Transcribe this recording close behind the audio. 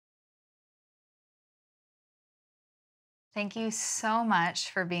Thank you so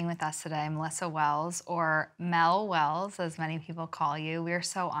much for being with us today, Melissa Wells, or Mel Wells, as many people call you. We are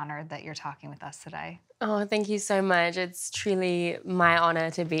so honored that you're talking with us today. Oh, thank you so much. It's truly my honor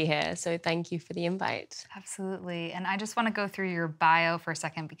to be here. So thank you for the invite. Absolutely. And I just want to go through your bio for a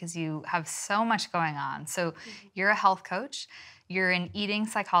second because you have so much going on. So, you're a health coach, you're an eating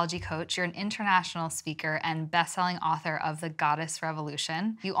psychology coach, you're an international speaker and best-selling author of The Goddess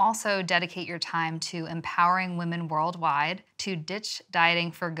Revolution. You also dedicate your time to empowering women worldwide to ditch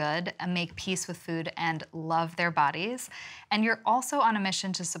dieting for good and make peace with food and love their bodies. And you're also on a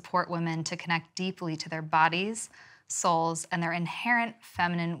mission to support women to connect deeply to their bodies, souls, and their inherent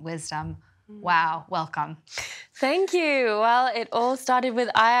feminine wisdom. Wow, welcome. Thank you. Well, it all started with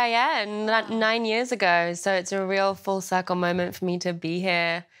IIN Wow. 9 years ago. So it's a real full circle moment for me to be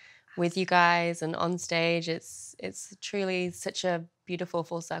here with you guys and on stage. It's truly such a beautiful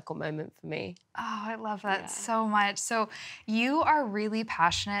full circle moment for me. Oh, I love that Yeah. so much. So, you are really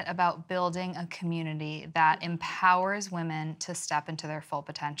passionate about building a community that empowers women to step into their full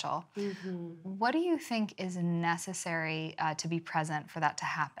potential. What do you think is necessary to be present for that to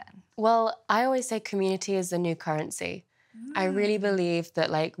happen? Well, I always say community is the new currency. I really Mm. believe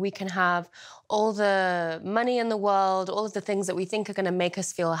that we can have all the money in the world, all of the things that we think are going to make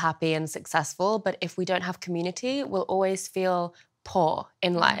us feel happy and successful, but if we don't have community, we'll always feel poor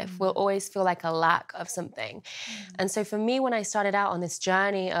in life. We'll Mm. always feel like a lack of something. Mm. And so for me, when I started out on this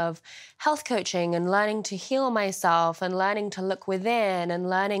journey of health coaching and learning to heal myself and learning to look within and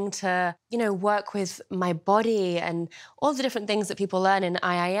learning to, work with my body and all the different things that people learn in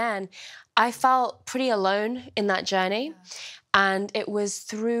IIN, I felt pretty alone in that journey. Yeah. And it was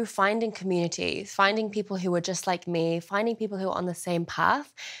through finding community, finding people who were just like me, finding people who were on the same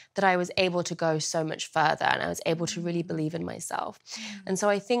path that I was able to go so much further and I was able to really Mm. believe in myself. Mm. And so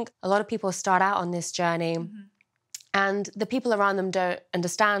I think a lot of people start out on this journey Mhm. and the people around them don't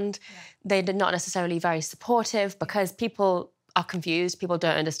understand. Yeah. They're not necessarily very supportive because people are confused, people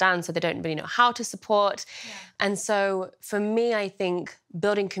don't understand, so they don't really know how to support. Yeah. And so for me, I think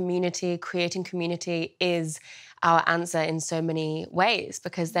building community, creating community is our answer in so many ways,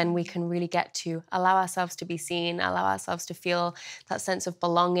 because then we can really get to allow ourselves to be seen, allow ourselves to feel that sense of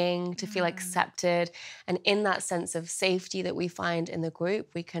belonging, to feel Mm. accepted. And in that sense of safety that we find in the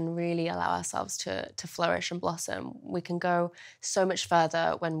group, we can really allow ourselves to flourish and blossom. We can go so much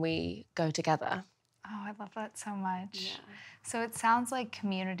further when we go together. Oh, I love that so much. So it sounds like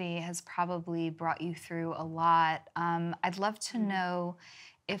community has probably brought you through a lot. I'd love to know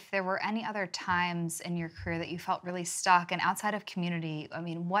if there were any other times in your career that you felt really stuck, and outside of community, I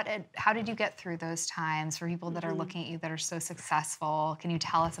mean, how did you get through those times for people that are looking at you that are so successful? Can you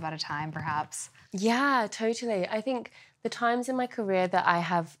tell us about a time, perhaps? Yeah, totally. I think the times in my career that I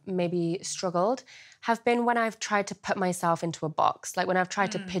have maybe struggled have been when I've tried to put myself into a box, like when I've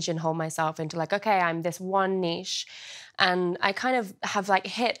tried to Mm. pigeonhole myself into okay, I'm this one niche. And I kind of have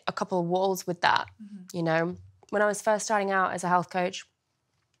hit a couple of walls with that, Mhm. you know. When I was first starting out as a health coach,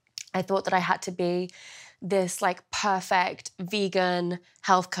 I thought that I had to be this perfect vegan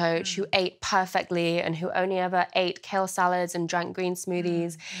health coach who Mm. ate perfectly and who only ever ate kale salads and drank green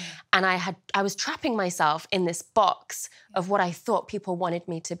smoothies. Mm. Mm. And I was trapping myself in this box of what I thought people wanted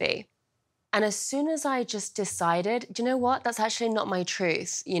me to be. And as soon as I just decided, do you know what? That's actually not my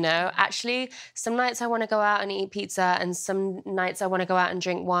truth. Actually, some nights I want to go out and eat pizza, and some nights I want to go out and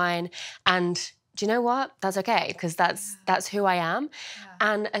drink wine. And do you know what? That's okay, because that's who I am. Yeah.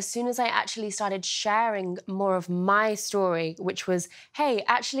 And as soon as I actually started sharing more of my story, which was, hey,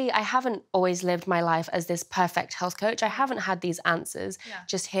 actually, I haven't always lived my life as this perfect health coach. I haven't had these answers Yeah.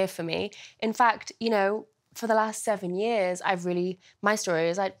 just here for me. In fact, for the last 7 years, my story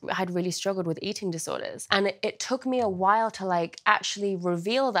is I had really struggled with eating disorders. And it took me a while to actually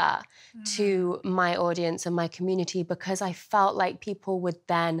reveal that to my audience and my community, because I felt like people would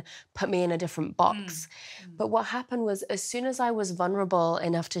then put me in a different Mm. box. Mm. But what happened was, as soon as I was vulnerable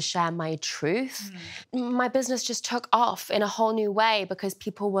enough to share my truth, Mm. my business just took off in a whole new way, because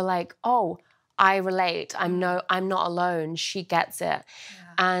people were like, oh, I relate. I'm not alone. She gets it. Yeah.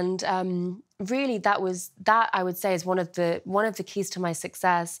 And really, that I would say is one of the keys to my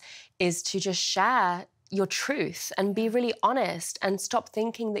success, is to just share your truth and be really honest and stop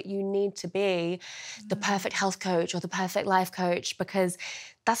thinking that you need to be the perfect health coach or the perfect life coach, because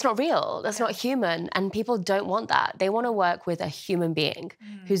that's not real. That's not human. And people don't want that. They want to work with a human being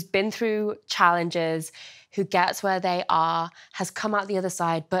who's been through challenges, who gets where they are, has come out the other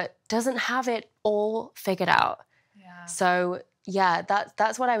side, but doesn't have it all figured out. Yeah. So yeah,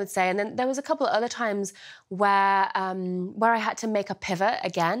 that's what I would say. And then there was a couple of other times where I had to make a pivot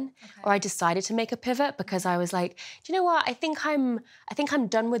again, or I decided to make a pivot because I was like, do you know what? I think I'm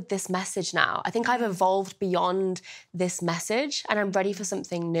done with this message now. I think I've evolved beyond this message, and I'm ready for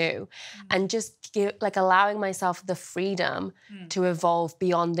something new. And just allowing myself the freedom to evolve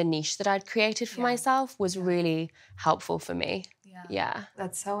beyond the niche that I'd created for myself was really helpful for me. Yeah.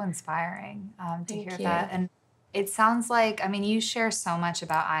 That's so inspiring to hear you. that. And it sounds like, I mean, you share so much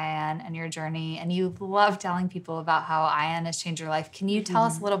about IIN and your journey, and you love telling people about how IIN has changed your life. Can you tell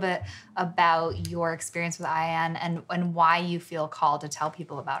us a little bit about your experience with IIN and why you feel called to tell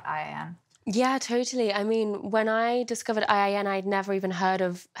people about IIN? Yeah, totally. I mean, when I discovered IIN, I'd never even heard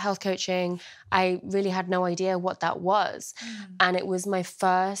of health coaching. I really had no idea what that was. And it was my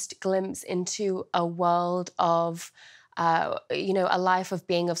first glimpse into a world of a life of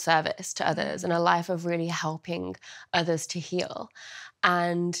being of service to others and a life of really helping others to heal.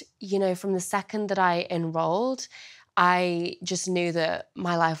 And, from the second that I enrolled, I just knew that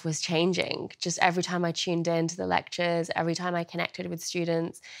my life was changing. Just every time I tuned into the lectures, every time I connected with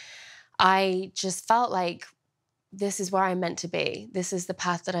students, I just felt like this is where I'm meant to be. This is the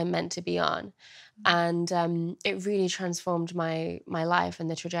path that I'm meant to be on. And it really transformed my life and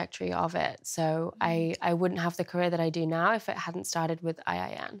the trajectory of it. So I wouldn't have the career that I do now if it hadn't started with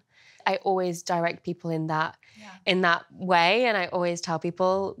IIN. I always direct people in that way, and I always tell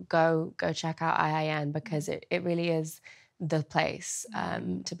people, go check out IIN because it really is the place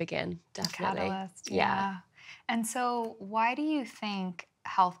to begin, definitely. Catalyst, yeah. And so why do you think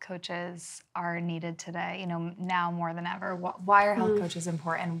health coaches are needed today, now more than ever? Why are health coaches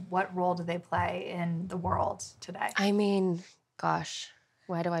important? What role do they play in the world today? I mean, gosh,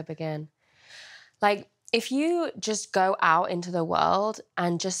 where do I begin? If you just go out into the world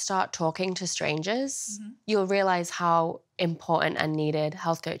and just start talking to strangers, you'll realize how important and needed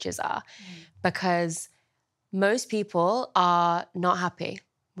health coaches are, because most people are not happy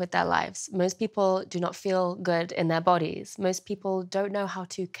with their lives. Most people do not feel good in their bodies. Most people don't know how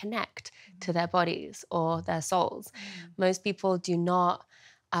to connect to their bodies or their souls. Most people do not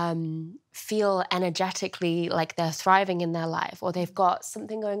feel energetically like they're thriving in their life, or they've got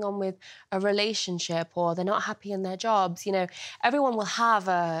something going on with a relationship, or they're not happy in their jobs. Everyone will have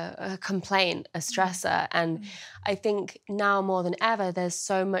a complaint, a stressor. And I think now more than ever, there's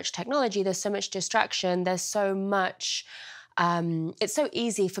so much technology, there's so much distraction, there's so much it's so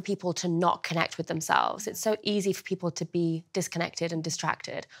easy for people to not connect with themselves. It's so easy for people to be disconnected and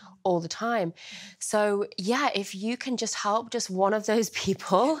distracted all the time. So yeah, if you can just help just one of those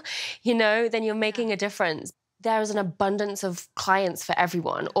people, then you're making a difference. There is an abundance of clients for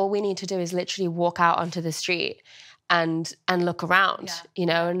everyone. All we need to do is literally walk out onto the street and look around,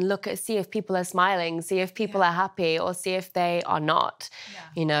 and see if people are smiling, see if people are happy, or see if they are not,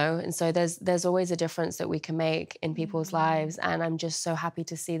 And so there's always a difference that we can make in people's lives. And I'm just so happy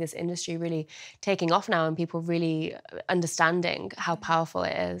to see this industry really taking off now and people really understanding how powerful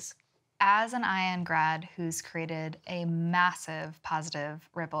it is. As an IIN grad who's created a massive positive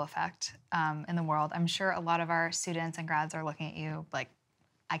ripple effect in the world, I'm sure a lot of our students and grads are looking at you like,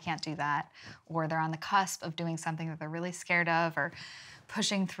 I can't do that, or they're on the cusp of doing something that they're really scared of or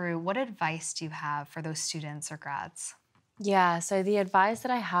pushing through. What advice do you have for those students or grads? Yeah, so the advice that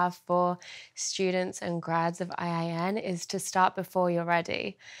I have for students and grads of IIN is to start before you're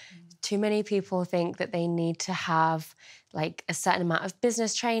ready. Too many people think that they need to have a certain amount of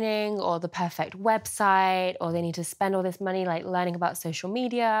business training or the perfect website, or they need to spend all this money learning about social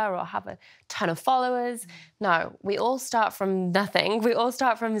media or have a ton of followers. No, we all start from nothing. We all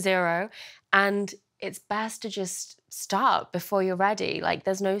start from zero. And it's best to just start before you're ready.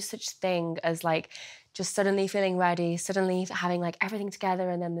 There's no such thing as just suddenly feeling ready, suddenly having everything together,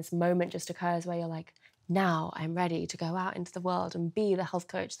 and then this moment just occurs where you're like, now I'm ready to go out into the world and be the health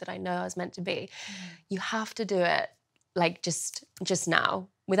coach that I know I was meant to be. You have to do it just now,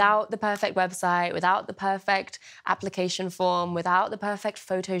 without the perfect website, without the perfect application form, without the perfect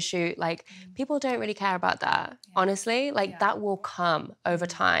photo shoot. People don't really care about that, honestly. That will come over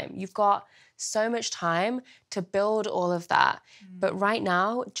time. You've got so much time to build all of that. But right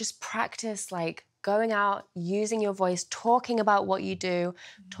now, just practice going out, using your voice, talking about what you do,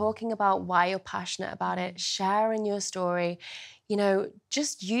 talking about why you're passionate about it, sharing your story,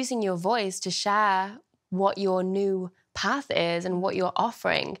 just using your voice to share what your new path is and what you're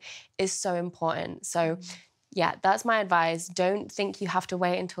offering is so important. So yeah, that's my advice. Don't think you have to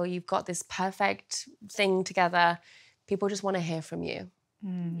wait until you've got this perfect thing together. People just want to hear from you.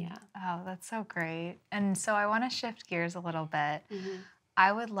 Yeah. Oh, that's so great. And so I want to shift gears a little bit.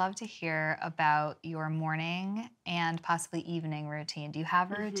 I would love to hear about your morning and possibly evening routine. Do you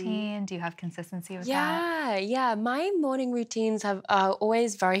have a routine? Do you have consistency with that? Yeah. My morning routines are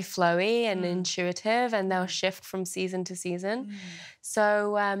always very flowy and Mm. intuitive, and they'll shift from season to season. Mm.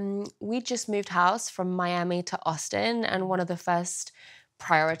 So we just moved house from Miami to Austin, and one of the first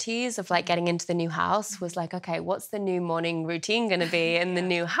priorities of like getting into the new house was like, okay, what's the new morning routine going to be in the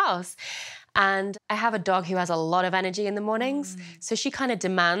new house? And I have a dog who has a lot of energy in the mornings. So she kind of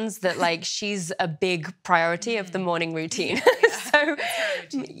demands that like she's a big priority of the morning routine. So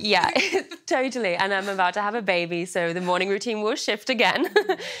yeah, totally. And I'm about to have a baby, so the morning routine will shift again.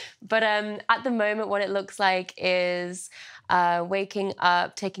 But at the moment, what it looks like is waking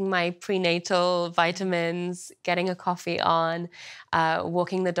up, taking my prenatal vitamins, getting a coffee on,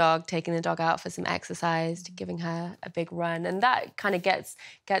 walking the dog, taking the dog out for some exercise, giving her a big run. And that kind of gets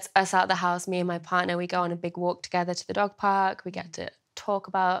us out of the house. Me and my partner, we go on a big walk together to the dog park. We get to talk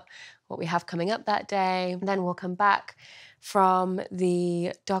about what we have coming up that day. And then we'll come back from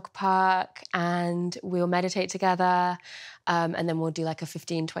the dog park and we'll meditate together. And then we'll do like a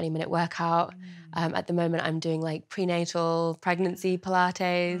 15-20 minute workout. At the moment, I'm doing like prenatal pregnancy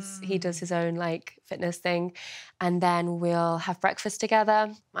Pilates. He does his own like fitness thing. And then we'll have breakfast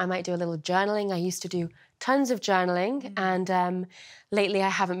together. I might do a little journaling. I used to do tons of journaling. And lately I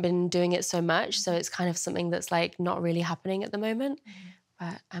haven't been doing it so much. So it's kind of something that's like not really happening at the moment.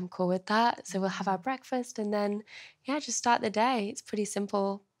 But I'm cool with that. So we'll have our breakfast and then, yeah, just start the day. It's pretty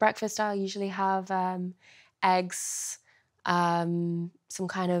simple. Breakfast, I'll usually have eggs, some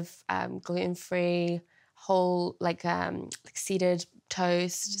kind of gluten-free, whole, like seeded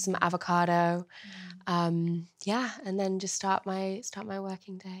toast, some avocado. Yeah, and then just start my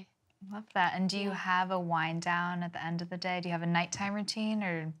working day. Love that. And do you have a wind down at the end of the day? Do you have a nighttime routine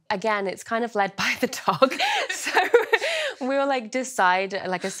or? Again, it's kind of led by the dog. So we'll like decide at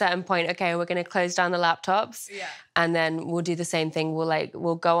like a certain point, okay, we're going to close down the laptops. And then we'll do the same thing.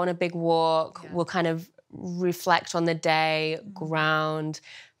 We'll go on a big walk. We'll kind of reflect on the day, ground,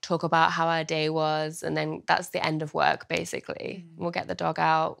 talk about how our day was. And then that's the end of work, basically. We'll get the dog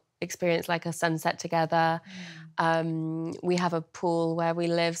out, experience like a sunset together. We have a pool where we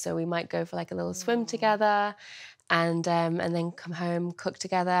live, so we might go for like a little swim together and then come home, cook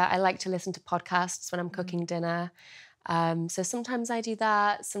together. I like to listen to podcasts when I'm cooking dinner. So sometimes I do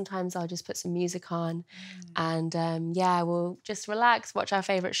that. Sometimes I'll just put some music on and yeah, we'll just relax, watch our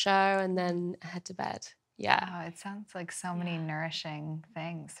favorite show and then head to bed. Yeah. Oh, it sounds like so many nourishing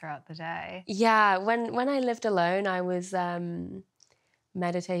things throughout the day. Yeah, when I lived alone, I was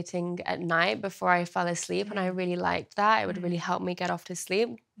meditating at night before I fell asleep, and I really liked that. It would really help me get off to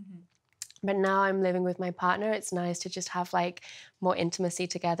sleep. But now I'm living with my partner. It's nice to just have like more intimacy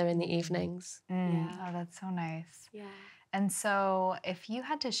together in the evenings. Oh, that's so nice. Yeah. And so if you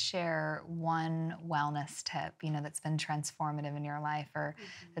had to share one wellness tip, that's been transformative in your life or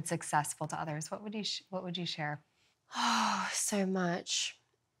that's successful to others, what would you share? Oh, so much.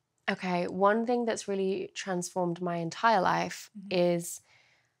 Okay, one thing that's really transformed my entire life is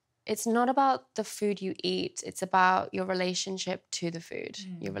it's not about the food you eat. It's about your relationship to the food,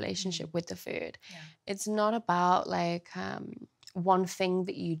 your relationship with the food. It's not about like one thing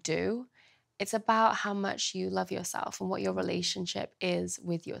that you do. It's about how much you love yourself and what your relationship is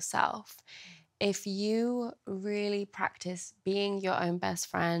with yourself. If you really practice being your own best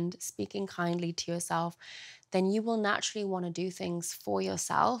friend, speaking kindly to yourself, then you will naturally want to do things for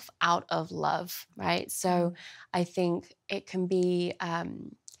yourself out of love, right? So I think it can be,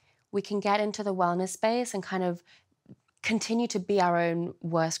 we can get into the wellness space and kind of continue to be our own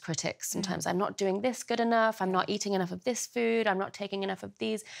worst critics. Sometimes I'm not doing this good enough. I'm not eating enough of this food. I'm not taking enough of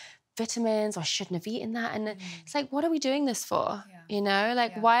these vitamins, or I shouldn't have eaten that. And it's like, what are we doing this for?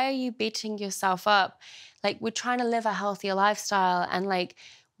 Why are you beating yourself up? Like, we're trying to live a healthier lifestyle and like,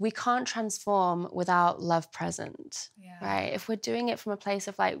 we can't transform without love present, right? If we're doing it from a place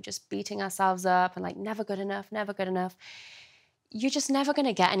of like just beating ourselves up and like never good enough, you're just never going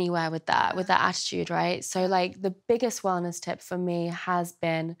to get anywhere with that attitude, right? So like the biggest wellness tip for me has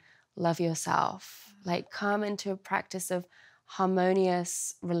been love yourself. Like, come into a practice of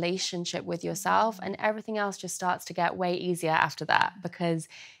harmonious relationship with yourself, and everything else just starts to get way easier after that because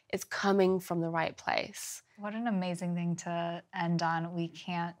it's coming from the right place. What an amazing thing to end on. We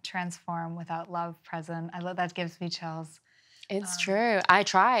can't transform without love present. I love that. Gives me chills. It's true. I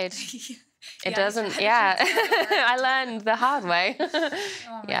tried. It Yeah, doesn't, strategy yeah. doesn't work. I learned the hard way. Oh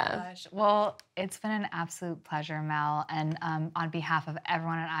my Yeah. gosh. Well, it's been an absolute pleasure, Mel. And on behalf of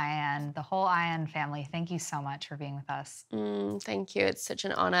everyone at IIN, the whole IIN family, thank you so much for being with us. Thank you. It's such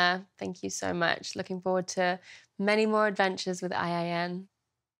an honor. Thank you so much. Looking forward to many more adventures with IIN.